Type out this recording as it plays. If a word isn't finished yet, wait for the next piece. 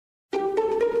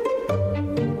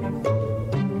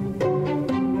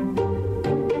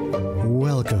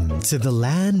to The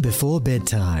Land Before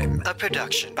Bedtime, a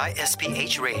production by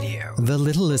SPH Radio, the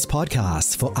littlest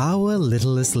podcast for our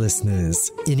littlest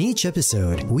listeners. In each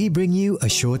episode, we bring you a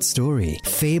short story,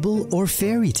 fable, or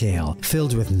fairy tale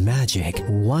filled with magic,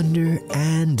 wonder,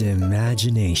 and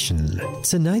imagination.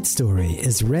 Tonight's story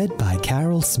is read by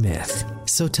Carol Smith.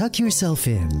 So tuck yourself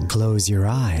in, close your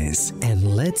eyes,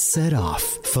 and let's set off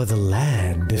for The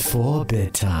Land Before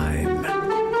Bedtime.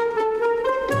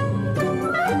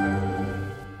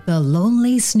 The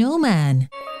Lonely Snowman.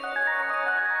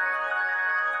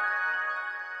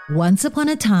 Once upon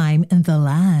a time in the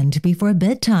land before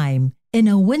bedtime, in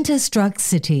a winter-struck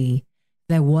city,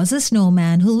 there was a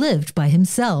snowman who lived by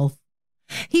himself.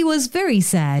 He was very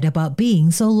sad about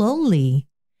being so lonely.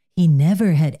 He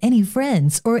never had any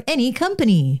friends or any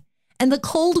company, and the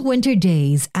cold winter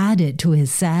days added to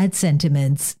his sad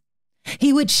sentiments.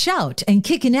 He would shout and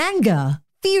kick in anger,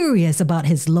 furious about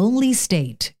his lonely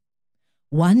state.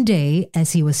 One day,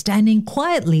 as he was standing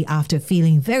quietly after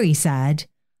feeling very sad,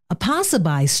 a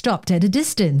passerby stopped at a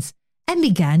distance and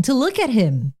began to look at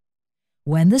him.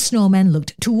 When the snowman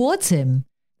looked towards him,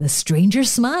 the stranger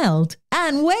smiled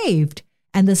and waved,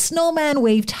 and the snowman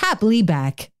waved happily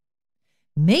back.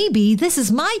 "Maybe this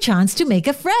is my chance to make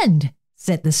a friend,"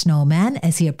 said the snowman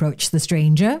as he approached the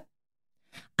stranger.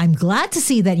 "I'm glad to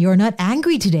see that you're not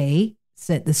angry today,"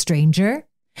 said the stranger.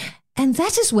 And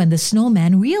that is when the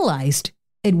snowman realized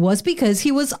it was because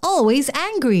he was always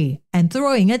angry and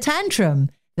throwing a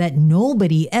tantrum that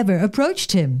nobody ever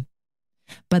approached him.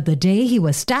 But the day he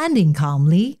was standing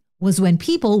calmly was when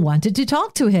people wanted to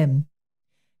talk to him.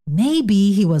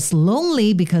 Maybe he was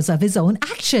lonely because of his own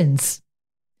actions.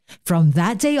 From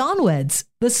that day onwards,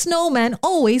 the snowman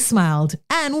always smiled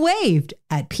and waved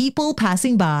at people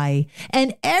passing by,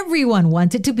 and everyone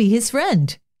wanted to be his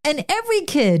friend, and every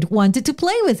kid wanted to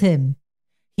play with him.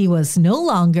 He was no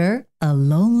longer a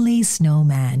lonely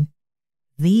snowman.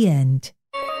 The end.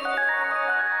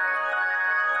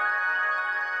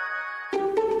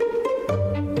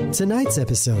 Tonight's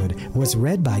episode was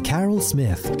read by Carol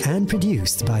Smith and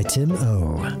produced by Tim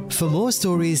O. For more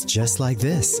stories just like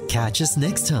this, catch us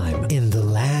next time in The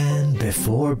Land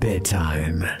Before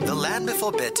Bedtime. The Land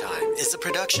Before Bedtime is a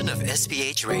production of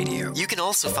SPH Radio. You can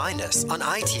also find us on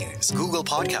iTunes, Google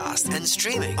Podcasts, and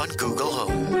streaming on Google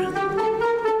Home.